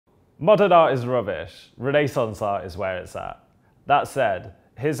Modern art is rubbish. Renaissance art is where it's at. That said,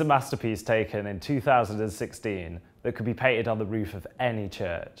 here's a masterpiece taken in 2016 that could be painted on the roof of any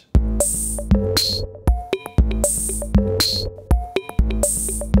church.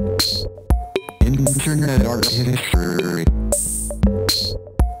 Internet art history.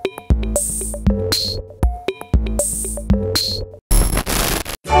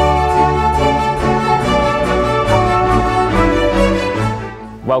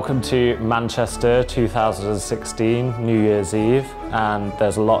 Welcome to Manchester 2016, New Year's Eve, and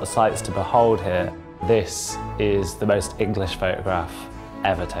there's a lot of sights to behold here. This is the most English photograph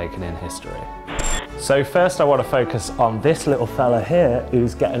ever taken in history. So first I want to focus on this little fella here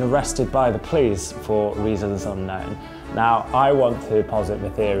who's getting arrested by the police for reasons unknown. Now I want to posit the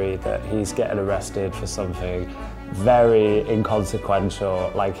theory that he's getting arrested for something very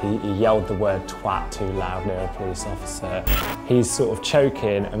inconsequential, like he yelled the word twat too loud near a police officer. He's sort of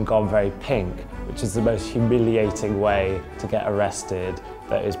choking and gone very pink, which is the most humiliating way to get arrested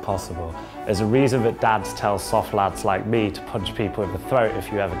that is possible. There's a reason that dads tell soft lads like me to punch people in the throat if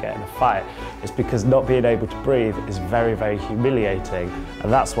you ever get in a fight. It's because not being able to breathe is very, very humiliating,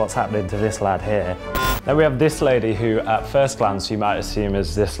 and that's what's happening to this lad here. Then we have this lady who, at first glance, you might assume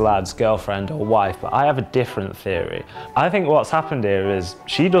is this lad's girlfriend or wife, but I have a different theory. I think what's happened here is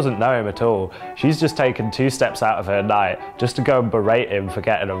she doesn't know him at all. She's just taken 2 steps out of her night just to go and berate him for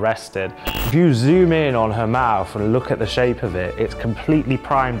getting arrested. If you zoom in on her mouth and look at the shape of it, it's completely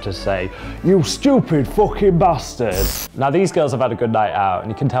primed to say, "You stupid fucking bastard." Now these girls have had a good night out,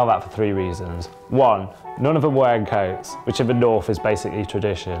 and you can tell that for 3 reasons. 1, none of them wearing coats, which in the north is basically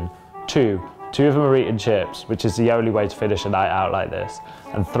tradition. 2 of them are eating chips, which is the only way to finish a night out like this.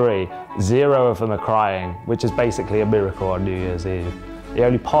 And 3, 0 of them are crying, which is basically a miracle on New Year's Eve. The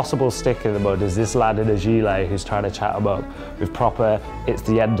only possible stick in the mud is this lad in a gilet who's trying to chat them up with proper, it's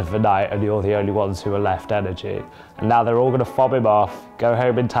the end of the night and you're the only ones who are left energy. And now they're all going to fob him off, go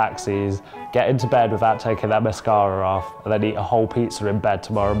home in taxis, get into bed without taking their mascara off, and then eat a whole pizza in bed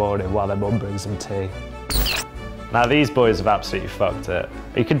tomorrow morning while their mum brings them tea. Now these boys have absolutely fucked it.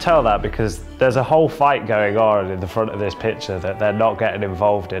 You can tell that because there's a whole fight going on in the front of this picture that they're not getting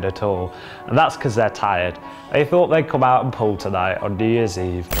involved in at all. And that's because they're tired. They thought they'd come out and pull tonight on New Year's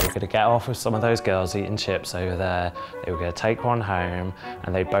Eve. They were going to get off with some of those girls eating chips over there. They were going to take one home,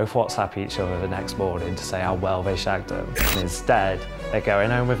 and they both WhatsApp each other the next morning to say how well they shagged them. And instead, they're going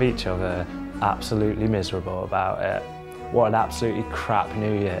home with each other, absolutely miserable about it. What an absolutely crap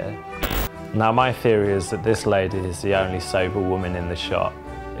New Year. Now my theory is that this lady is the only sober woman in the shot.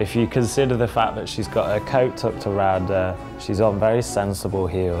 If you consider the fact that she's got her coat tucked around her, she's on very sensible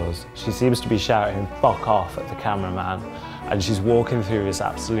heels, she seems to be shouting "fuck off" at the cameraman, and she's walking through this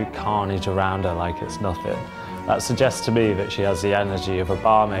absolute carnage around her like it's nothing. That suggests to me that she has the energy of a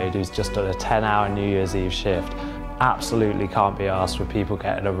barmaid who's just done a 10-hour New Year's Eve shift. Absolutely can't be asked with people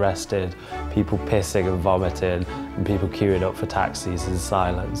getting arrested, people pissing and vomiting, and people queuing up for taxis in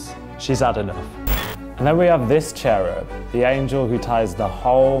silence. She's had enough. And then we have this cherub, the angel who ties the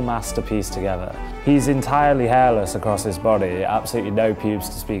whole masterpiece together. He's entirely hairless across his body, absolutely no pubes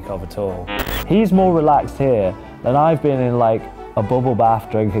to speak of at all. He's more relaxed here than I've been in like a bubble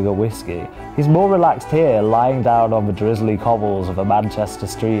bath drinking a whiskey. He's more relaxed here lying down on the drizzly cobbles of a Manchester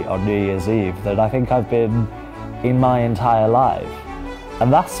street on New Year's Eve than I think I've been in my entire life.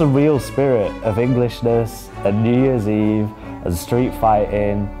 And that's the real spirit of Englishness and New Year's Eve and street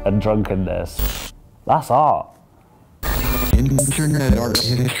fighting and drunkenness. That's art. Internet art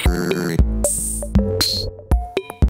history.